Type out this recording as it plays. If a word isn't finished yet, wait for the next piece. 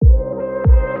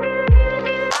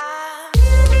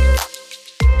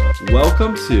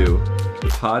Welcome to the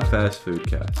Pod Fast Food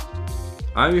Cast.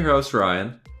 I'm your host,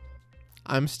 Ryan.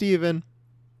 I'm Steven.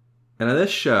 And on this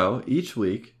show, each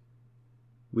week,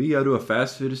 we go to a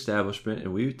fast food establishment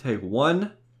and we take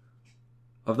one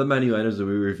of the menu items and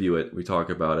we review it. We talk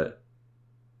about it.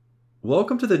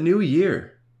 Welcome to the new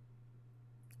year.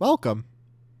 Welcome.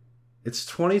 It's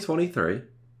 2023.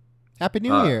 Happy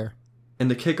New Year. And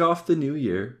to kick off the new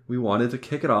year, we wanted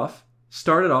to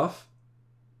start it off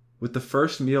with the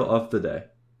first meal of the day.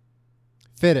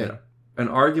 Fitting. Yeah. And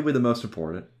arguably the most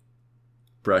important,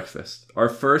 breakfast. Our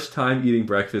first time eating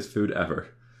breakfast food ever.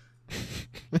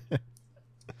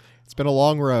 It's been a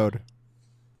long road.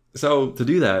 So to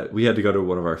do that, we had to go to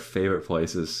one of our favorite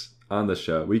places on the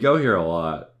show. We go here a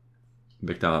lot.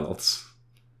 McDonald's.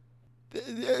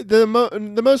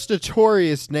 The most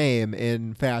notorious name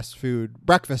in fast food,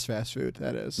 breakfast fast food,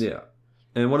 that is. Yeah.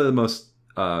 And one of the most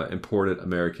important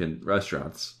American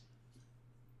restaurants.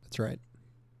 That's right.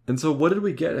 And so what did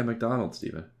we get at McDonald's,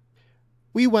 Steven?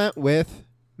 We went with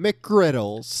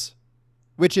McGriddles,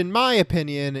 which in my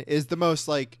opinion is the most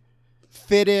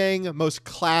fitting, most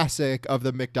classic of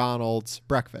the McDonald's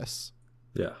breakfasts.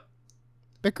 Yeah.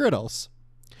 McGriddles.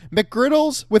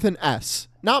 McGriddles with an S.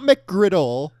 Not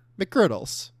McGriddle,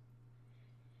 McGriddles.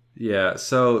 Yeah,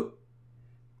 so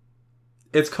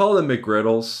it's called a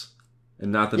McGriddles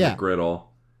and not the McGriddle.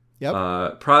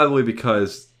 Yep. Probably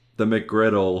because the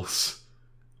McGriddles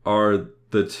are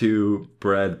the two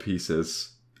bread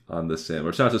pieces on the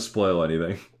sandwich. Not to spoil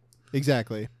anything.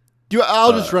 Exactly.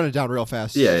 I'll just run it down real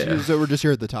fast. Yeah. So we're just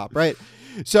here at the top, right?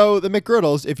 So the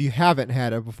McGriddles, if you haven't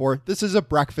had it before, this is a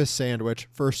breakfast sandwich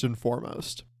first and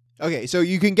foremost. Okay, so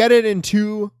you can get it in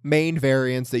two main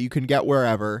variants that you can get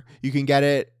wherever. You can get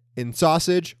it in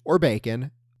sausage or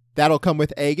bacon. That'll come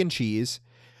with egg and cheese.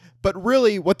 But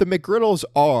really, what the McGriddles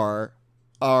are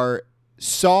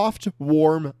soft,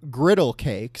 warm griddle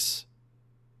cakes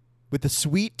with the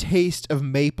sweet taste of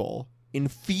maple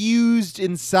infused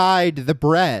inside the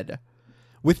bread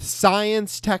with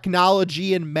science,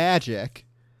 technology, and magic.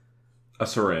 A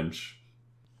syringe.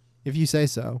 If you say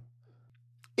so.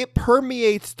 It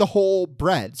permeates the whole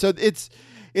bread. So it's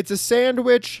a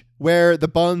sandwich where the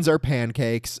buns are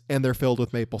pancakes and they're filled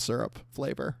with maple syrup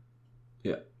flavor.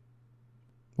 Yeah.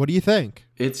 What do you think?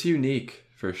 It's unique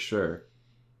for sure.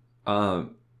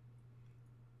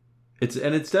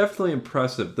 It's definitely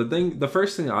impressive. The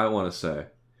first thing I want to say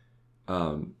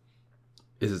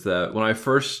is that when I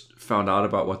first found out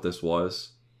about what this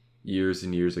was years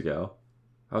and years ago,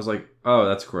 I was like, oh,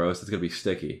 that's gross. It's going to be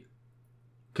sticky.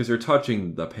 Because you're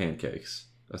touching the pancakes,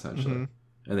 essentially.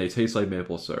 Mm-hmm. And they taste like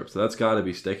maple syrup. So that's got to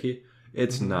be sticky.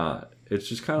 It's not. It's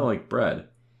just kind of like bread.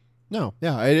 No.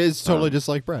 Yeah, it is totally just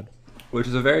like bread. Which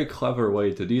is a very clever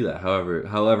way to do that.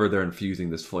 However, they're infusing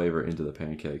this flavor into the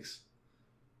pancakes.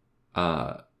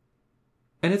 And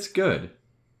it's good.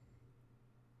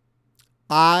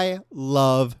 I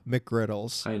love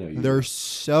McGriddles. I know you They're do.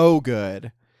 so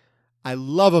good. I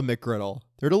love a McGriddle.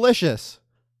 They're delicious.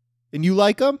 And you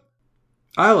like them?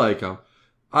 I like them.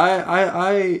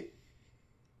 I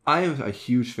am a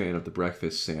huge fan of the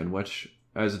breakfast sandwich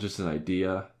as just an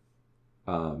idea.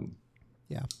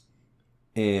 Yeah.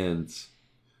 And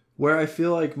where I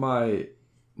feel like my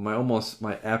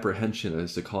apprehension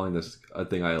as to calling this a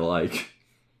thing I like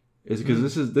is because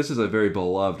this is a very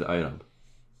beloved item.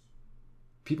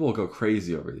 People will go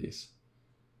crazy over these.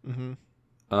 Mm-hmm.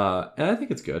 And I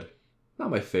think it's good.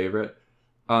 Not my favorite.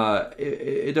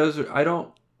 It does. I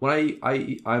don't. When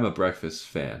I'm a breakfast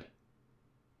fan.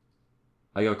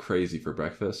 I go crazy for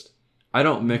breakfast. I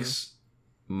don't mix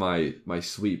my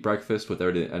sweet breakfast with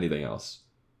anything else.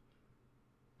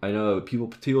 I know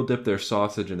people dip their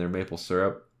sausage in their maple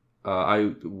syrup.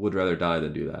 I would rather die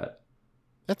than do that.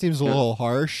 That seems a little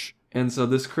harsh. And so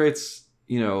this creates,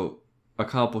 a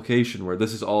complication where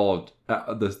this is all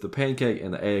the pancake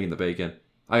and the egg and the bacon.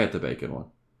 I got the bacon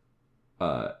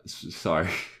one. Sorry.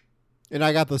 And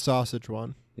I got the sausage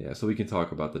one. Yeah, so we can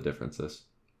talk about the differences.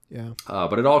 Yeah.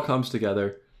 But it all comes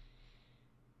together.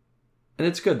 And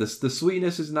it's good. The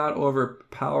sweetness is not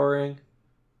overpowering.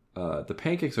 The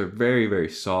pancakes are very, very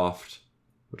soft,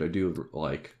 which I do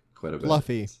like quite a bit.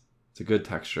 Fluffy. It's a good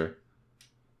texture.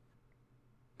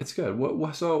 It's good.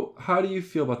 So how do you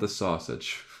feel about the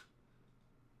sausage?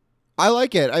 I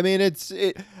like it. I mean,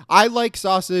 I like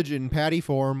sausage in patty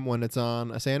form when it's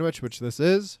on a sandwich, which this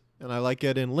is. And I like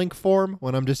it in link form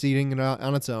when I'm just eating it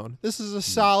on its own. This is a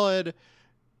solid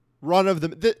run of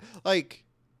the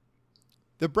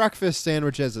breakfast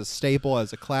sandwich as a staple,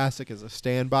 as a classic, as a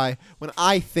standby. When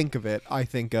I think of it, I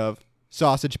think of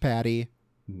sausage patty,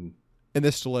 and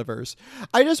this delivers.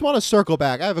 I just want to circle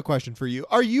back. I have a question for you.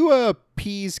 Are you a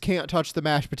peas can't touch the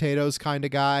mashed potatoes kind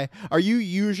of guy? Are you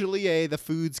usually the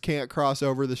foods can't cross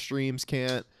over, the streams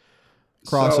can't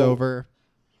cross over?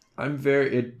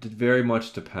 It very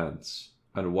much depends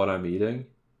on what I'm eating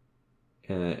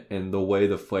and the way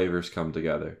the flavors come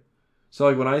together. So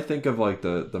like when I think of like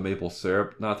the maple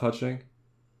syrup not touching,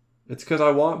 it's because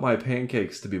I want my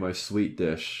pancakes to be my sweet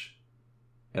dish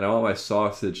and I want my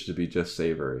sausage to be just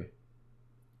savory.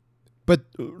 But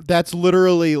that's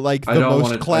literally like the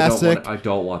most classic. I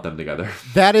don't want them together.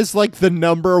 That is like the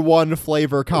number one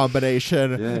flavor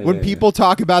combination. When people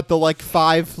talk about the like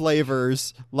 5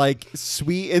 flavors, like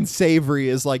sweet and savory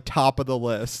is like top of the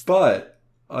list. But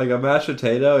like a mashed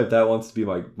potato, if that wants to be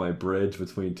my bridge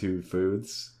between two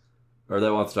foods, or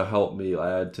that wants to help me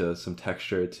add to some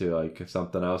texture to like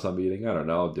something else I'm eating, I don't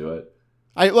know, I'll do it.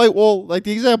 Like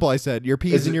the example I said, your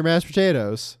peas and your mashed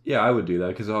potatoes. Yeah, I would do that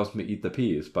because it helps me eat the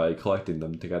peas by collecting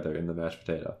them together in the mashed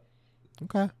potato.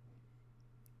 Okay.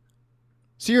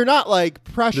 So you're not like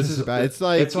precious about it. It's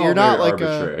like you're not like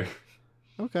arbitrary.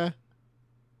 Okay.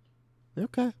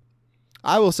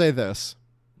 I will say this.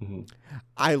 Mm-hmm.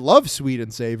 I love sweet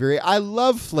and savory. I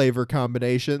love flavor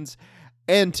combinations.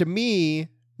 And to me,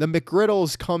 the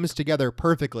McGriddles comes together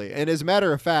perfectly. And as a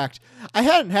matter of fact, I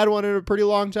hadn't had one in a pretty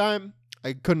long time.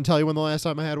 I couldn't tell you when the last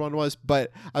time I had one was,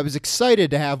 but I was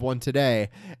excited to have one today.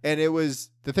 And it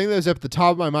was the thing that was at the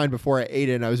top of my mind before I ate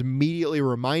it, and I was immediately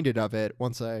reminded of it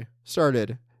once I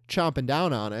started chomping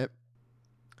down on it.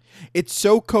 It's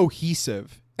so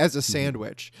cohesive as a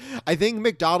sandwich. I think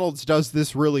McDonald's does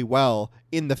this really well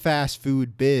in the fast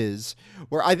food biz,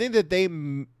 where I think that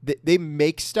they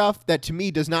make stuff that to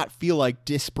me does not feel like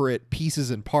disparate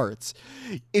pieces and parts.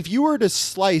 If you were to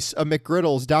slice a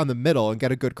McGriddles down the middle and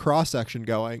get a good cross-section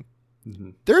going,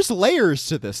 there's layers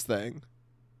to this thing.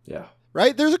 Yeah.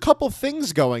 Right? There's a couple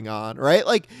things going on, right?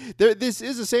 Like this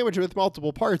is a sandwich with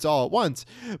multiple parts all at once.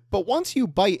 But once you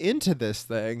bite into this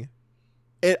thing,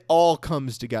 it all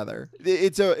comes together.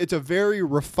 It's a very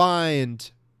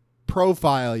refined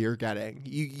profile you're getting.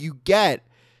 You get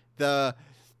the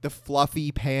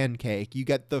fluffy pancake, you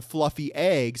get the fluffy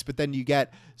eggs, but then you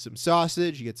get some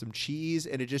sausage, you get some cheese,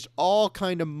 and it just all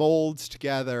kind of molds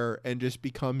together and just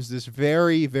becomes this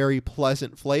very, very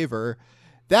pleasant flavor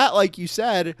that, like you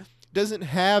said, doesn't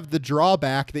have the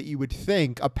drawback that you would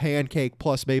think a pancake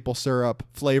plus maple syrup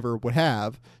flavor would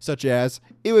have, such as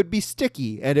it would be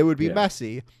sticky and it would be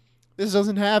messy. This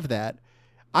doesn't have that.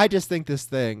 I just think this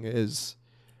thing is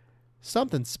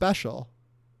something special.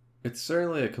 It's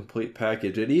certainly a complete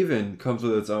package. It even comes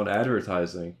with its own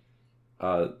advertising.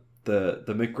 The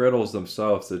McGriddles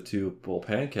themselves, the two little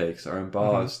pancakes, are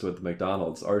embossed with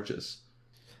McDonald's arches.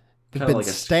 They've been like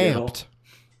stamped.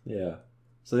 Yeah.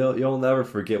 So you'll never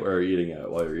forget where you're eating at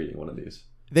while you're eating one of these.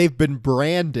 They've been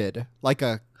branded like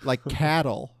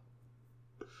cattle.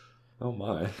 Oh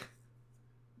my.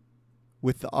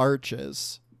 With the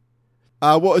arches.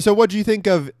 So what do you think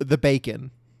of the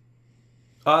bacon?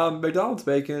 McDonald's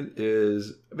bacon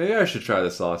is... Maybe I should try the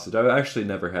sausage. I've actually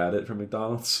never had it from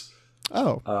McDonald's.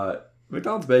 Oh.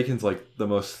 McDonald's bacon's like the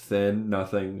most thin,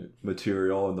 nothing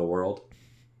material in the world.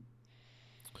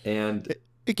 And...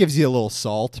 It gives you a little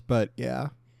salt, but yeah.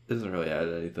 It doesn't really add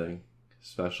anything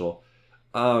special.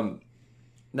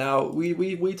 Now,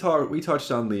 we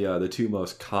touched on the two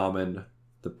most common,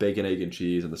 the bacon, egg, and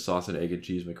cheese, and the sausage, egg, and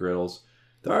cheese McGriddles.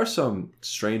 There are some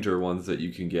stranger ones that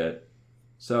you can get.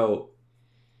 So,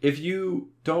 if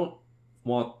you don't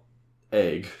want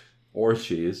egg or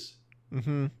cheese,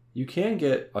 you can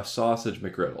get a sausage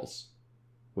McGriddles,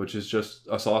 which is just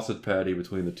a sausage patty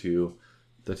between the two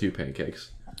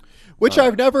pancakes. Which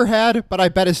I've never had, but I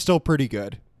bet is still pretty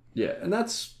good. Yeah, and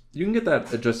you can get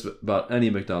that at just about any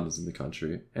McDonald's in the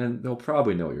country, and they'll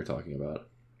probably know what you're talking about.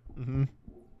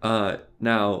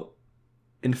 Now,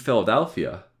 in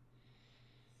Philadelphia,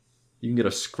 you can get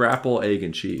a scrapple, egg,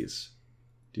 and cheese.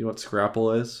 Do you know what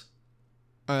scrapple is?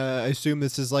 I assume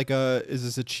this is is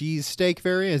this a cheese steak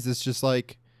variant? Is this just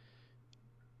like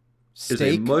steak?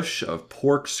 It's a mush of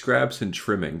pork scraps and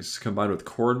trimmings combined with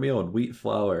cornmeal and wheat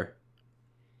flour.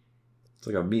 It's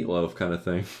like a meatloaf kind of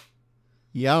thing.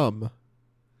 Yum.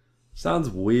 Sounds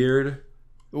weird.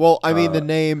 Well, I mean, the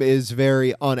name is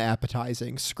very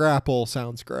unappetizing. Scrapple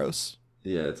sounds gross.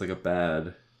 Yeah, it's like a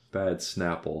bad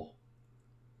Snapple.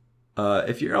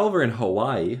 If you're over in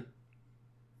Hawaii,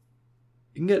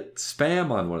 you can get Spam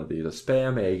on one of these. A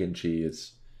Spam, egg, and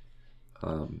cheese.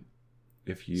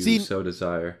 If you so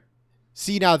desire.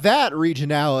 See, now that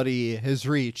regionality has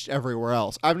reached everywhere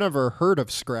else. I've never heard of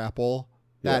Scrapple.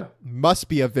 That must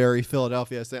be a very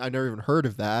Philadelphia thing. I've never even heard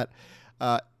of that.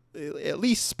 at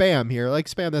least Spam here. Like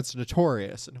Spam that's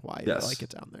notorious in Hawaii. Yes. They like it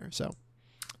down there. So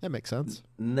that makes sense.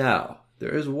 Now,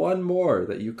 there is one more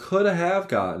that you could have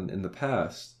gotten in the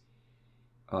past.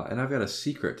 And I've got a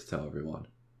secret to tell everyone.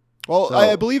 Well, so,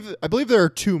 I believe there are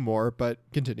two more, but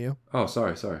continue. Oh,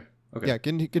 sorry. Okay. Yeah,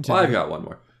 continue. Well, I've got one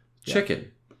more.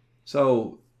 Chicken.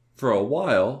 So, for a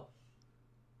while,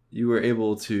 you were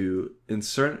able to, in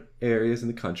certain areas in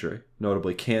the country,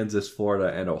 notably Kansas,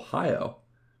 Florida, and Ohio,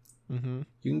 you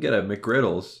can get a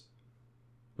McGriddles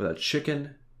with a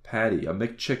chicken patty, a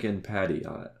McChicken patty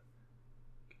on it.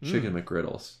 Chicken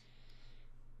McGriddles.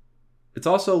 It's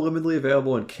also limitedly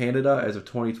available in Canada as of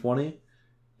 2020,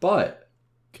 but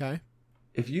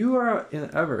if you are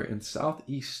ever in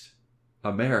Southeast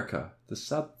America, the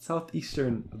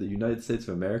southeastern of the United States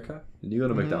of America, and you go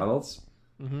to McDonald's,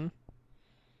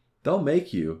 they'll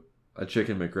make you a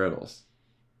chicken McGriddles.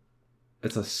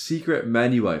 It's a secret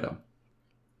menu item.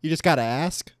 You just gotta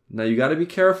ask. Now you gotta be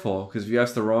careful, because if you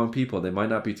ask the wrong people, they might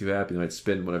not be too happy. They might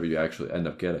spin whatever you actually end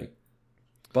up getting.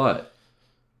 But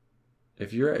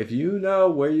if you know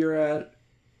where you're at,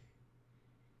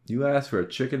 you ask for a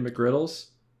chicken McGriddles.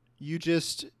 You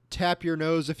just tap your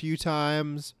nose a few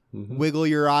times, wiggle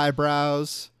your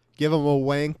eyebrows, give them a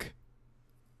wink.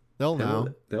 They'll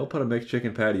know. They'll put a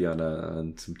McChicken patty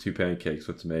on some 2 pancakes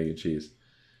with some egg and cheese.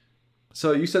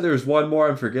 So you said there was one more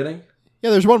I'm forgetting? Yeah,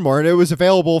 there's one more, and it was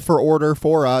available for order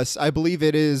for us. I believe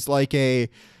it is like a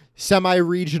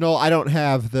semi-regional. I don't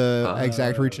have the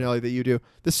exact regionality that you do.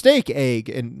 The steak, egg,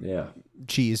 and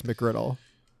cheese McGriddle.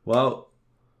 Well,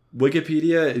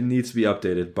 Wikipedia, it needs to be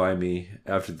updated by me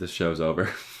after this show's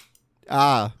over.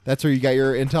 That's where you got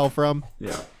your intel from?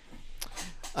 Yeah.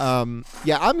 I'm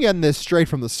getting this straight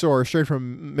from the source, straight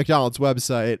from McDonald's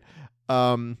website.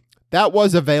 That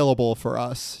was available for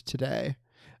us today.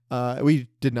 We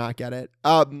did not get it.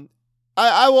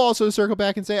 I will also circle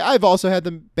back and say I've also had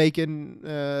the bacon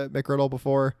McGriddle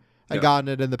before. I've gotten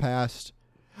it in the past.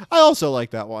 I also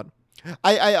like that one.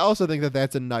 I also think that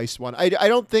that's a nice one. I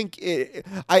don't think it.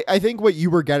 I think what you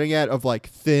were getting at of like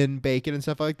thin bacon and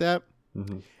stuff like that.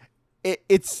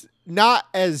 It's not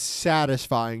as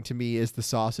satisfying to me as the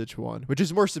sausage one, which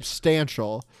is more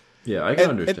substantial. Yeah, I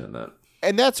can understand that.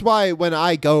 And that's why when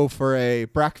I go for a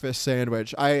breakfast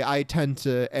sandwich, I tend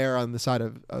to err on the side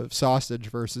of sausage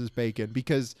versus bacon,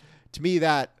 because to me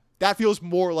that feels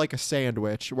more like a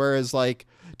sandwich, whereas like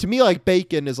to me like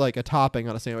bacon is like a topping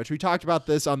on a sandwich. We talked about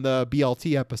this on the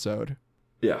BLT episode.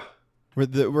 Yeah.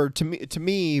 Where to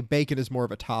me bacon is more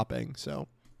of a topping. So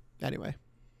anyway.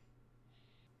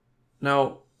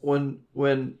 Now, when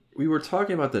we were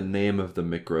talking about the name of the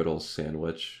McGriddles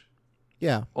sandwich,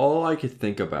 all I could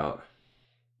think about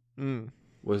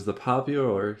was the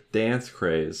popular dance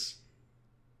craze,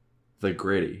 the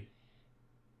gritty.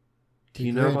 Do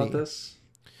you know about this?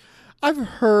 I've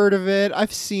heard of it.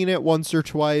 I've seen it once or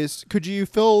twice. Could you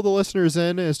fill the listeners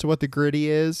in as to what the gritty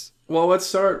is? Well, let's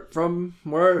start from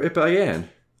where it began.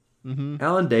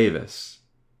 Alan Davis.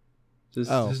 Does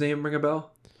his name ring a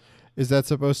bell? Is that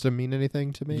supposed to mean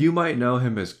anything to me? You might know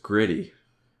him as Gritty.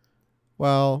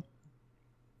 Well,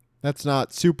 that's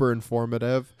not super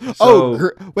informative.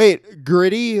 So, wait,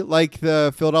 Gritty, like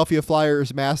the Philadelphia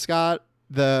Flyers mascot?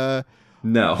 The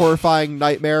horrifying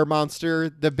nightmare monster?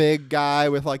 The big guy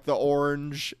with like the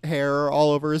orange hair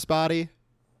all over his body?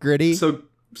 Gritty?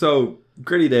 So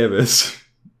Gritty Davis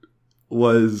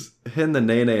was hitting the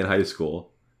nae-nae in high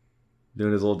school,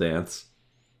 doing his little dance.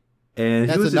 And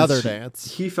that's another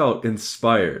dance. He felt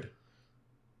inspired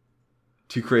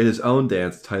to create his own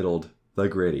dance titled The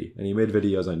Gritty. And he made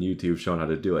videos on YouTube showing how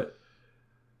to do it.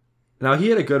 Now, he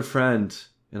had a good friend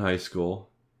in high school.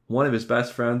 One of his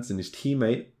best friends and his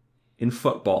teammate in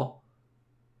football,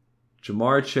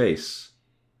 Jamar Chase.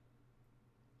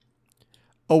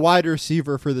 A wide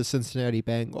receiver for the Cincinnati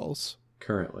Bengals.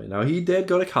 Currently. Now, he did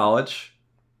go to college,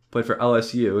 played for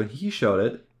LSU, and he showed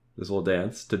it, this little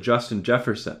dance, to Justin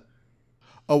Jefferson.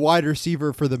 A wide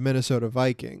receiver for the Minnesota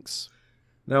Vikings.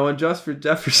 Now, when Justin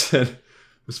Jefferson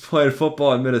was playing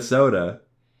football in Minnesota,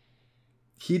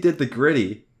 he did the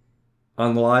gritty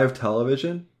on live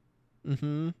television,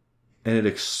 and it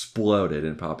exploded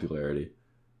in popularity.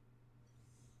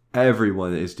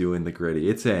 Everyone is doing the gritty.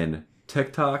 It's in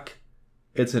TikTok.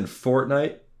 It's in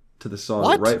Fortnite to the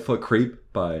song Right Foot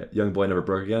Creep by Young Boy Never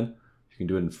Broke Again. You can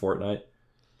do it in Fortnite.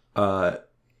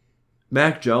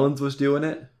 Mac Jones was doing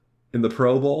it in the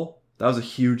Pro Bowl. That was a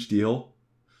huge deal.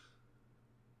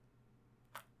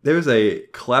 There was a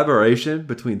collaboration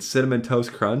between Cinnamon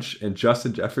Toast Crunch and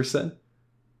Justin Jefferson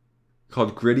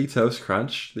called Gritty Toast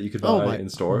Crunch that you could buy in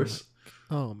stores.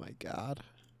 Oh my God.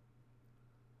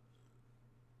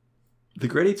 The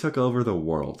Gritty took over the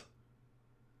world.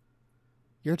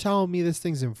 You're telling me this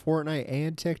thing's in Fortnite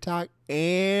and TikTok,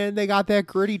 and they got that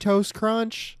Gritty Toast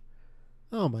Crunch?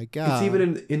 Oh my god! It's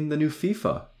even in the new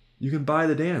FIFA. You can buy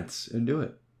the dance and do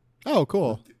it. Oh,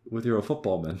 cool. With your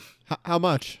football man. How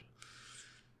much?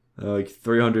 Like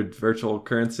 300 virtual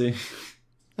currency.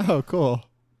 Oh, cool.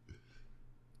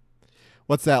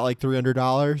 What's that, like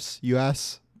 $300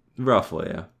 US? Roughly,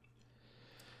 yeah.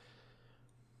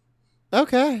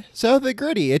 Okay, so the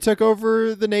Gritty, it took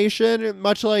over the nation,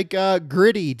 much like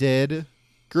Gritty did.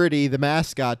 Gritty, the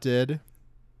mascot, did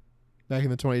back in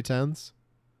the 2010s.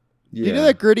 Yeah. You know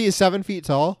that Gritty is 7 feet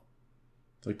tall?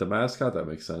 Like the mascot, that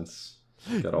makes sense.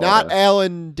 Not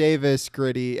Alan Davis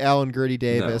Gritty, Alan Gritty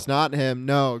Davis, no. Not him.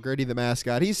 No, Gritty the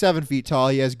mascot. He's 7 feet tall.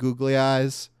 He has googly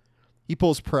eyes. He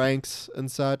pulls pranks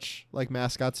and such like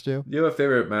mascots do. You have a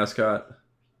favorite mascot?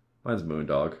 Mine's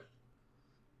Moondog.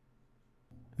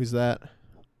 Who's that?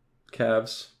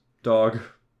 Cavs. Dog.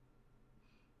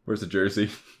 Where's the jersey?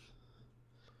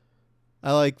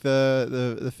 I like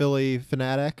the Philly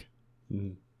Fanatic.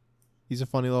 Mm. He's a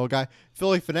funny little guy.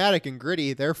 Philly Fanatic and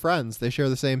Gritty, they're friends. They share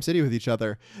the same city with each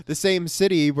other. The same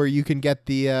city where you can get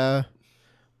the,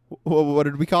 what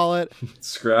did we call it?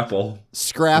 Scrapple.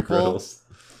 McGriddles.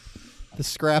 The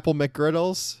Scrapple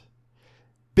McGriddles.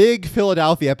 Big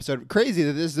Philadelphia episode. Crazy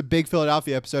that this is a big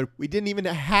Philadelphia episode. We didn't even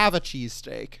have a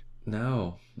cheesesteak.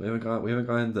 No, we haven't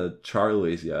gone into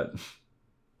Charlie's yet.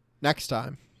 Next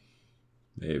time.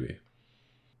 Maybe.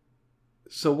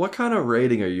 So what kind of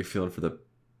rating are you feeling for the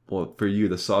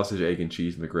sausage, egg, and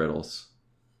cheese McGriddles?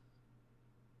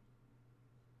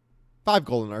 5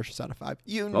 golden arches out of 5.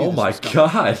 You knew oh my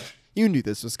god! You knew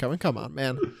this was coming. Come on,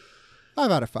 man. 5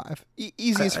 out of 5.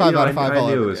 Easiest 5 out of 5. I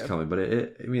knew it was coming, but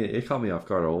it caught me off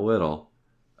guard a little.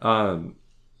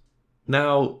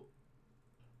 Now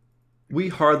we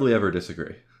hardly ever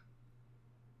disagree.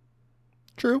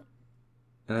 True.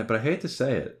 But I hate to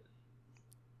say it.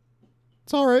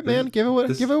 It's all right, man. Give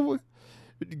it.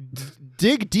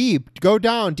 Dig deep. Go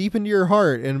down deep into your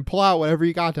heart and pull out whatever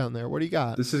you got down there. What do you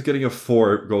got? This is getting a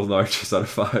 4 golden arches out of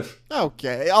 5.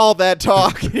 Okay, all that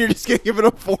talk. You're just gonna give it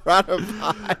a 4 out of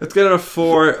 5. It's getting a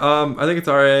 4. I think it's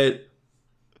all right.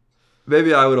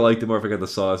 Maybe I would have liked it more if I got the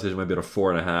sausage. Maybe at a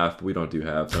 4.5. But we don't do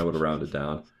halves, so I would have rounded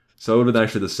down. So it would have been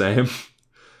actually the same.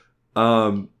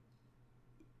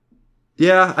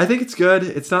 Yeah, I think it's good.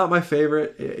 It's not my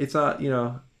favorite. It's not,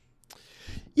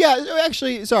 Yeah,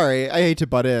 actually, sorry, I hate to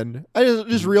butt in. I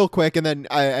just real quick, and then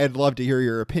I'd love to hear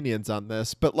your opinions on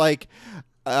this. But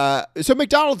so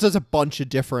McDonald's does a bunch of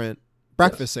different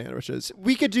breakfast sandwiches.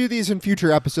 We could do these in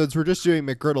future episodes. We're just doing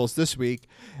McGriddles this week.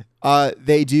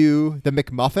 They do the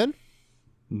McMuffin.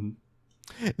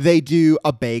 Mm-hmm. They do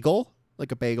a bagel,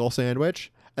 like a bagel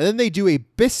sandwich, and then they do a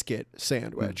biscuit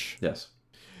sandwich. Yes.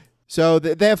 So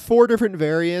they have 4 different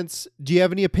variants. Do you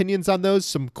have any opinions on those?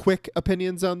 Some quick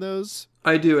opinions on those?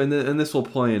 I do, and this will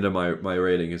play into my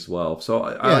rating as well. So,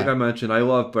 like I mentioned, I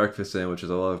love breakfast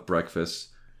sandwiches. I love breakfast,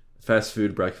 fast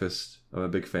food breakfast. I'm a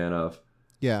big fan of.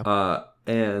 Yeah.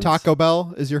 And Taco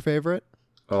Bell is your favorite?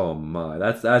 Oh my,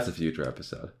 that's a future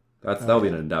episode. That'll be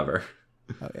an endeavor.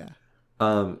 Oh yeah.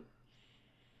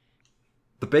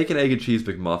 The bacon, egg, and cheese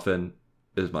McMuffin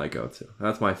is my go-to.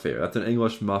 That's my favorite. That's an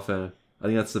English muffin. I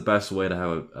think that's the best way to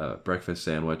have a breakfast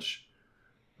sandwich.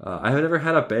 I have never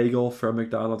had a bagel from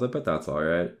McDonald's. I bet that's all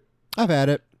right. I've had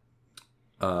it.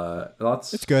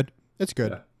 It's good. It's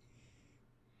good. Yeah.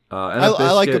 And a biscuit,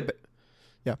 I like the.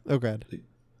 Yeah. Oh, good.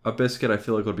 A biscuit, I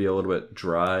feel like would be a little bit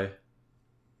dry,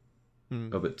 a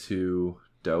little bit too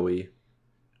doughy.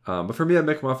 But for me, a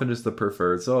McMuffin is the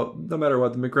preferred. So no matter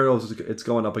what, the McGriddles, it's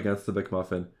going up against the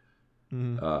McMuffin.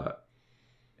 Mm-hmm.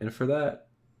 And for that,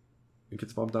 it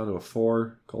gets bumped down to a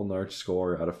 4 golden arch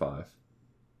score out of 5.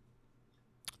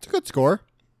 It's a good score.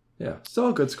 Yeah, still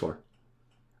a good score.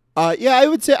 Yeah, I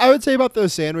would say about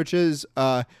those sandwiches,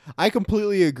 I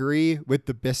completely agree with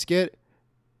the biscuit.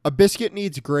 A biscuit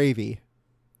needs gravy.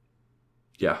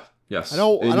 Yeah. Yes. I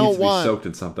don't needs to want be soaked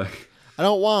in something. I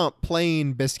don't want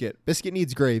plain biscuit. Biscuit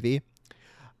needs gravy.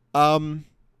 And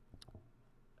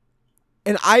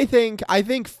I think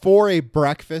for a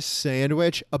breakfast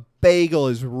sandwich, a bagel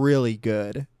is really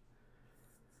good.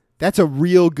 That's a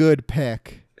real good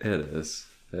pick. It is.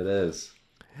 It is.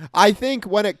 I think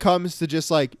when it comes to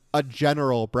just like a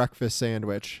general breakfast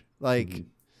sandwich, like,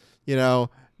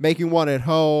 making one at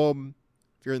home,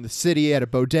 if you're in the city at a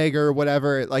bodega or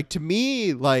whatever, like to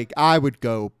me, like I would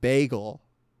go bagel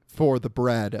for the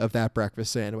bread of that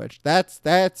breakfast sandwich.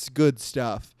 That's good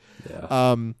stuff.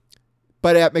 Yeah.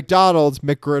 But at McDonald's,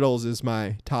 McGriddles is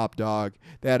my top dog.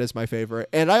 That is my favorite.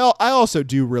 And I also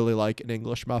do really like an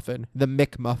English muffin, the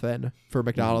McMuffin for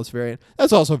McDonald's variant.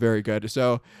 That's also very good.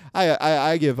 So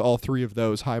I give all three of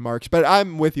those high marks. But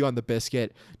I'm with you on the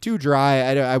biscuit. Too dry.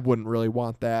 I wouldn't really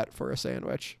want that for a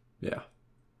sandwich. Yeah.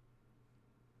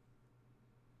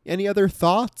 Any other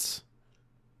thoughts?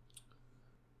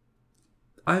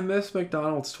 I miss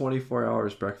McDonald's 24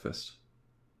 hours breakfast.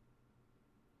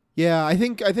 Yeah, I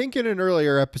think in an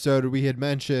earlier episode we had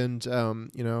mentioned,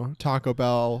 Taco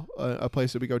Bell, a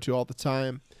place that we go to all the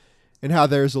time, and how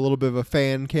there's a little bit of a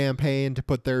fan campaign to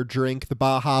put their drink, the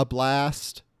Baja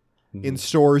Blast, in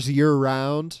stores year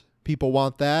round. People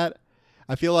want that.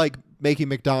 I feel like making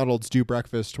McDonald's do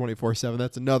breakfast 24/7.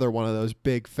 That's another one of those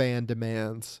big fan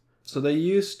demands. So they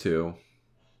used to,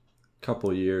 a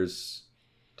couple years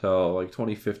till like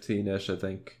 2015-ish, I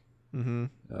think.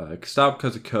 Mm-hmm. It stopped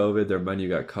because of COVID. Their menu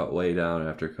got cut way down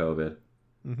after COVID.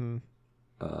 Mm-hmm.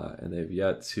 And they've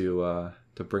yet to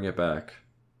bring it back.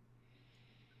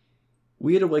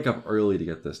 We had to wake up early to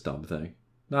get this dumb thing.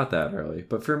 Not that early,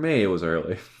 but for me it was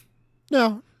early.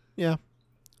 No, yeah.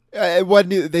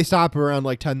 They stop around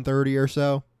like 10:30 or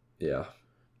so. Yeah.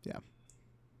 Yeah.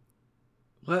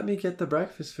 Let me get the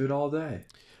breakfast food all day.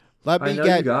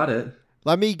 You got it.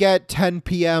 Let me get 10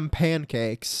 p.m.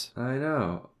 pancakes. I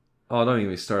know. Oh, don't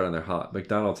even start on their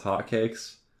McDonald's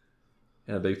hotcakes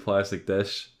in a big plastic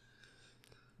dish.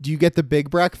 Do you get the big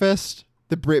breakfast?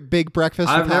 The big breakfast?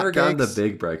 I've never gotten the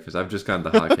big breakfast. I've just gotten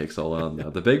the hotcakes alone, though.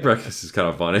 The big breakfast is kind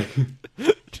of funny.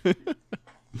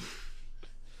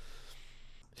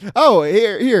 Oh,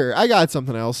 here. I got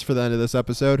something else for the end of this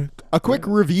episode. A quick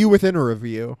review within a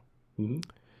review. Mm-hmm.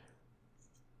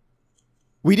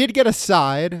 We did get a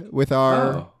side with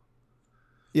our...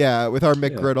 with our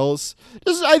McGriddles.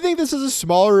 I think this is a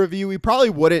smaller review. We probably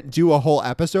wouldn't do a whole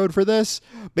episode for this.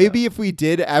 Maybe if we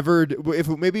ever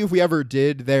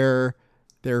did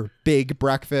their big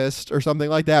breakfast or something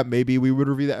like that, maybe we would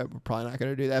review that. We're probably not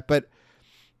going to do that. But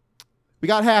we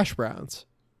got hash browns.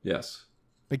 Yes.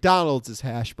 McDonald's is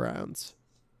hash browns.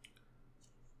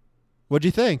 What'd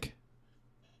you think?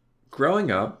 Growing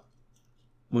up,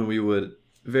 when we would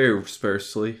very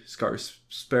sparingly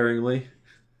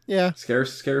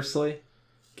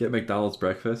get McDonald's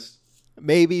breakfast.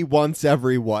 Maybe once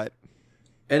every what?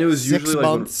 And it was 6 usually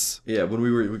months. When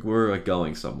we were like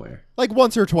going somewhere. Like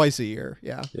once or twice a year.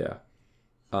 Yeah. Yeah.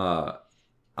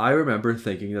 I remember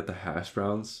thinking that the hash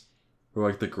browns were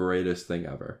like the greatest thing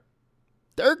ever.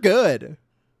 They're good.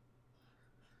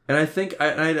 And I think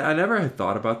I never had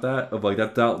thought about that of like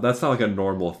that's not like a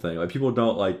normal thing. Like people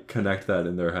don't like connect that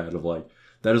in their head of like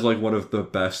that is like one of the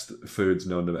best foods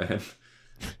known to man.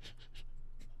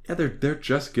 Yeah, they're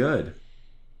just good.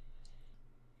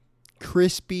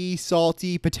 Crispy,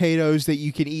 salty potatoes that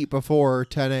you can eat before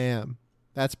 10 a.m.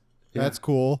 That's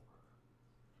cool.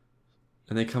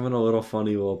 And they come in a little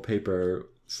funny little paper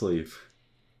sleeve.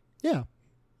 Yeah.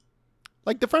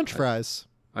 Like the French fries.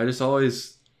 I just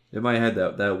always, in my head,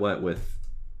 that went with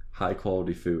high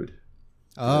quality food.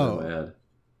 Oh. In my head.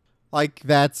 Like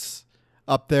that's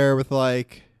up there with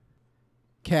like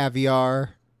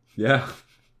caviar. Yeah.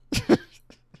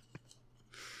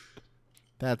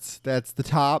 That's the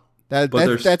top.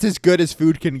 That's as good as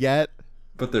food can get.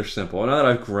 But they're simple. Now that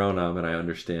I've grown up and I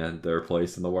understand their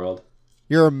place in the world.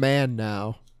 You're a man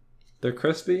now. They're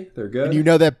crispy. They're good. And you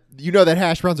know that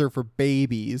hash browns are for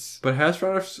babies. But hash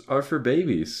browns are for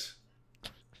babies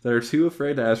that are too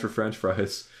afraid to ask for French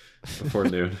fries before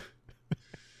noon.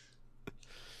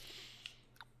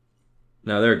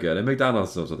 No, they're good. And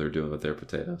McDonald's knows what they're doing with their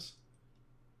potatoes.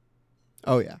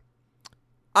 Oh, yeah.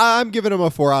 I'm giving them a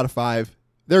 4 out of 5.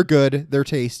 They're good. They're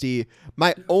tasty.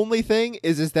 My only thing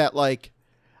is that, like,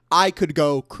 I could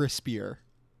go crispier.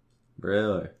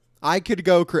 Really? I could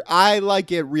go... I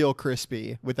like it real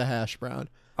crispy with the hash brown.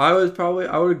 I would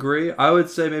agree. I would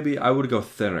say maybe I would go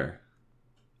thinner.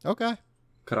 Okay.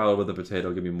 Cut out with the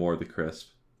potato, give me more of the crisp.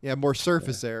 Yeah, more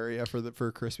surface area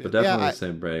for crispy. But definitely the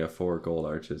same rating of 4 gold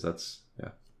arches. That's, yeah.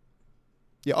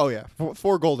 Yeah, oh yeah.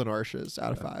 4 golden arches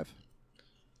out of 5.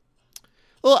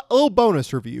 A little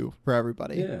bonus review for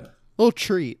everybody. Yeah. A little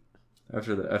treat.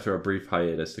 After a brief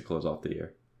hiatus to close off the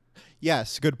year.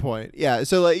 Yes, good point. Yeah,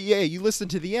 so you listened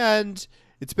to the end.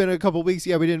 It's been a couple weeks.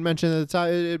 Yeah, we didn't mention at the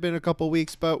time. It had been a couple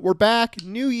weeks, but we're back.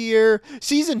 New year.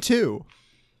 Season 2.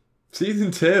 Season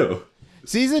 2?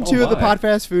 Season 2 of the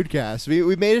Podfast Foodcast.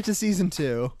 We made it to season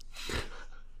 2.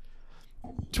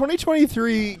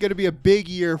 2023 going to be a big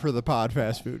year for the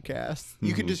Podfast Foodcast.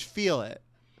 You can just feel it.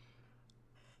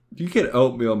 You get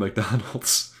oatmeal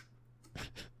McDonald's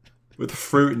with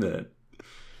fruit in it.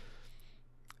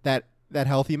 that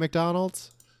healthy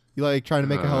McDonald's? You like trying to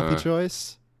make a healthy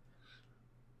choice?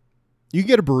 You can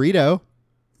get a burrito.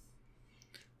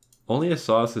 Only a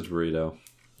sausage burrito.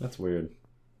 That's weird.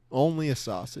 Only a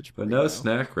sausage burrito. But no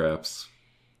snack wraps.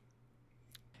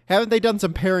 Haven't they done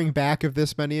some paring back of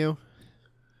this menu?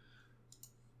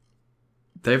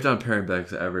 They've done paring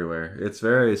backs everywhere. It's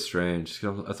very strange.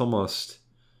 It's almost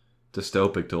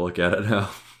dystopic to look at it now.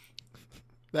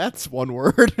 That's one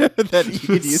word that you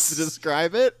could use to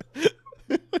describe it.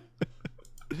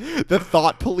 The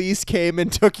thought police came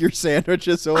and took your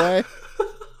sandwiches away.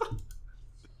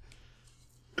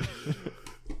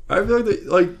 I feel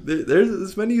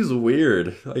this menu's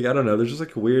weird. Like, I don't know. There's just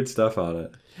like weird stuff on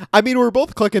it. I mean, we're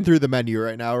both clicking through the menu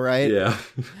right now, right? Yeah.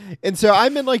 And so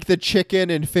I'm in like the chicken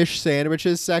and fish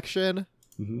sandwiches section.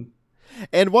 Mm-hmm.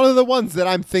 And one of the ones that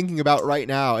I'm thinking about right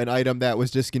now, an item that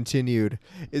was discontinued,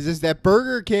 is that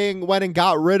Burger King went and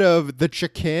got rid of the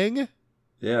chicken.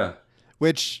 Yeah.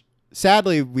 Which,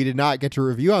 sadly, we did not get to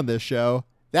review on this show.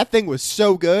 That thing was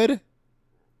so good.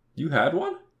 You had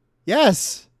one?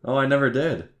 Yes. Oh, I never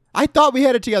did. I thought we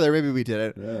had it together. Maybe we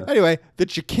didn't. Yeah. Anyway, the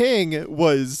chicken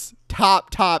was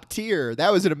top tier.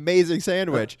 That was an amazing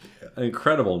sandwich. An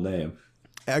incredible name.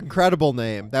 Incredible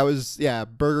name. That was,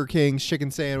 Burger King's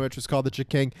chicken sandwich was called the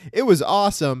chicken. It was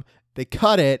awesome. They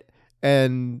cut it,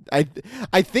 and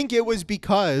I think it was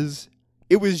because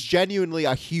it was genuinely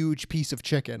a huge piece of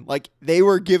chicken. Like, they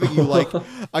were giving you like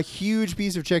a huge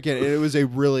piece of chicken, and it was a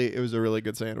really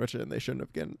good sandwich, and they shouldn't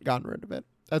have gotten rid of it.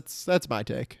 That's my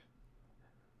take.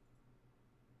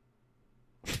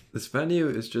 This menu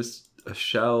is just a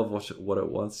shell of what it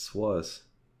once was.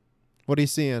 What are you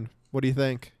seeing? What do you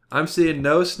think? I'm seeing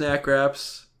no snack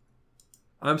wraps.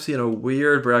 I'm seeing a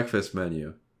weird breakfast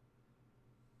menu.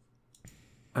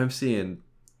 I'm seeing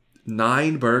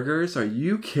 9 burgers. Are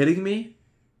you kidding me?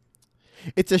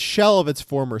 It's a shell of its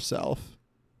former self.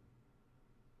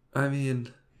 I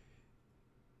mean,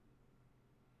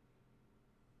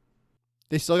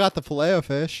 they still got the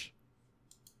Filet-O-Fish.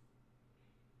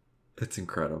 it's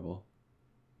incredible.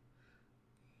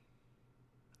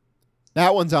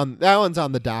 That one's on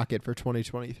the docket for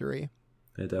 2023.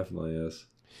 It definitely is.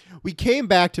 We came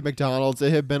back to McDonald's.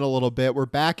 It had been a little bit. We're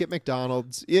back at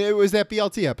McDonald's. It was that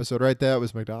BLT episode, right? That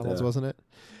was McDonald's, wasn't it?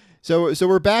 So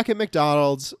we're back at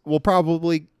McDonald's. We'll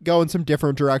probably go in some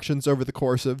different directions over the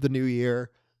course of the new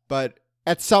year, but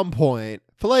at some point,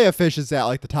 Filet-O-Fish is at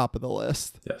like the top of the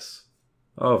list. Yes.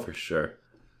 Oh, for sure.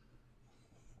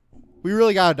 We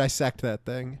really got to dissect that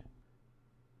thing.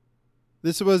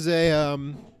 This was a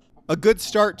good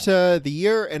start to the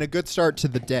year and a good start to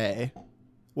the day,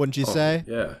 wouldn't you say?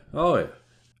 Yeah. Oh, yeah.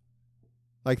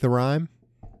 Like the rhyme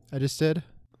I just did?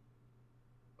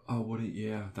 Oh,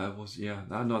 that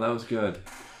was good.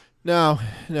 No,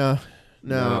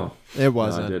 it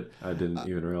wasn't. No, I didn't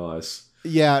even realize.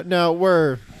 Yeah, no,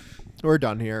 we're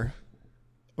done here.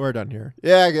 We're done here.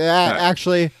 Yeah,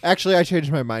 actually, I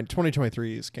changed my mind.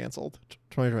 2023 is canceled.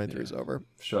 2023 is over.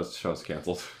 Show's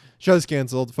canceled. Show's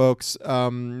canceled, folks.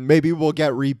 Maybe we'll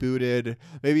get rebooted.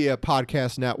 Maybe a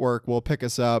podcast network will pick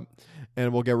us up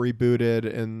and we'll get rebooted,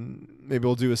 and maybe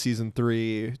we'll do a season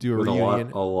 3, do a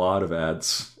reunion. A lot of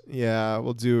ads. Yeah,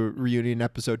 we'll do a reunion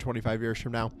episode 25 years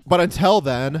from now. But until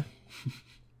then,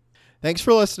 thanks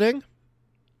for listening,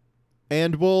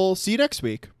 and we'll see you next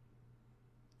week.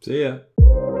 See ya.